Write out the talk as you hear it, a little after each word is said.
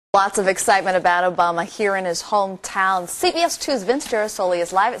Lots of excitement about Obama here in his hometown. CBS 2's Vince Gerasoli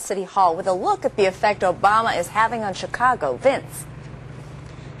is live at City Hall with a look at the effect Obama is having on Chicago. Vince.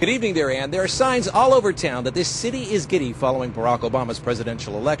 Good evening there, Ann. There are signs all over town that this city is giddy following Barack Obama's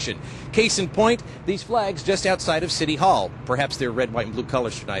presidential election. Case in point, these flags just outside of City Hall. Perhaps their red, white, and blue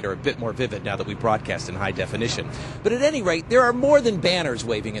colors tonight are a bit more vivid now that we broadcast in high definition. But at any rate, there are more than banners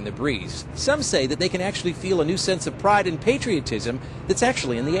waving in the breeze. Some say that they can actually feel a new sense of pride and patriotism that's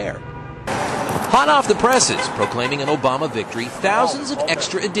actually in the air. Hot off the presses, proclaiming an Obama victory, thousands of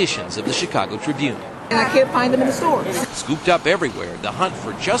extra editions of the Chicago Tribune. And I can't find them in the stores. Scooped up everywhere, the hunt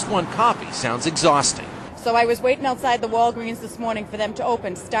for just one copy sounds exhausting. So I was waiting outside the Walgreens this morning for them to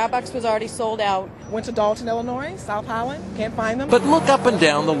open. Starbucks was already sold out. Went to Dalton, Illinois, South Holland, can't find them. But look up and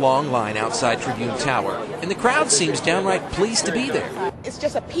down the long line outside Tribune Tower, and the crowd seems downright pleased to be there. It's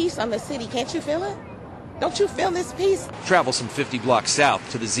just a piece on the city. Can't you feel it? Don't you feel this piece? Travel some 50 blocks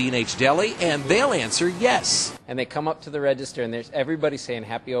south to the Z&H Deli, and they'll answer yes. And they come up to the register, and there's everybody saying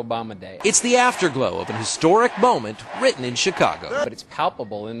Happy Obama Day. It's the afterglow of an historic moment written in Chicago. But it's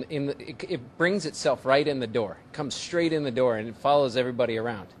palpable, and it brings itself right in the door. It comes straight in the door, and it follows everybody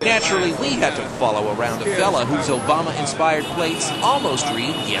around. Naturally, we had to follow around a fella whose Obama-inspired plates almost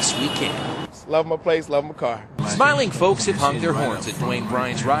read, "Yes, we can." Love my place, love my car. Smiling folks have hung their horns at Dwayne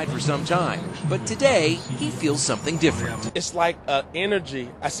Bryan's ride for some time, but today he feels something different. It's like energy.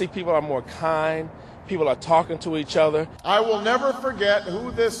 I see people are more kind. People are talking to each other. I will never forget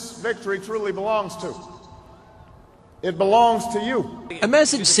who this victory truly belongs to. It belongs to you. A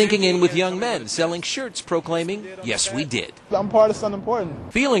message sinking in with young men selling shirts proclaiming, "Yes, we did." I'm part of something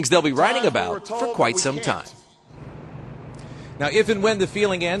important. Feelings they'll be writing about for quite some time. Now, if and when the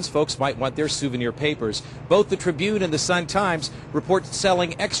feeling ends, folks might want their souvenir papers. Both the Tribune and the Sun-Times report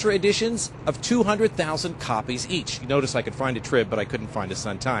selling extra editions of 200,000 copies each. You notice I could find a Trib, but I couldn't find a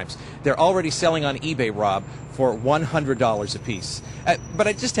Sun-Times. They're already selling on eBay, Rob, for $100 a piece. But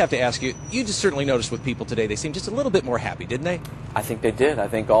I just have to ask you, you just certainly noticed with people today, they seemed just a little bit more happy, didn't they? I think they did. I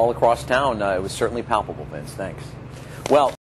think all across town, it was certainly palpable, Vince. Thanks. Well.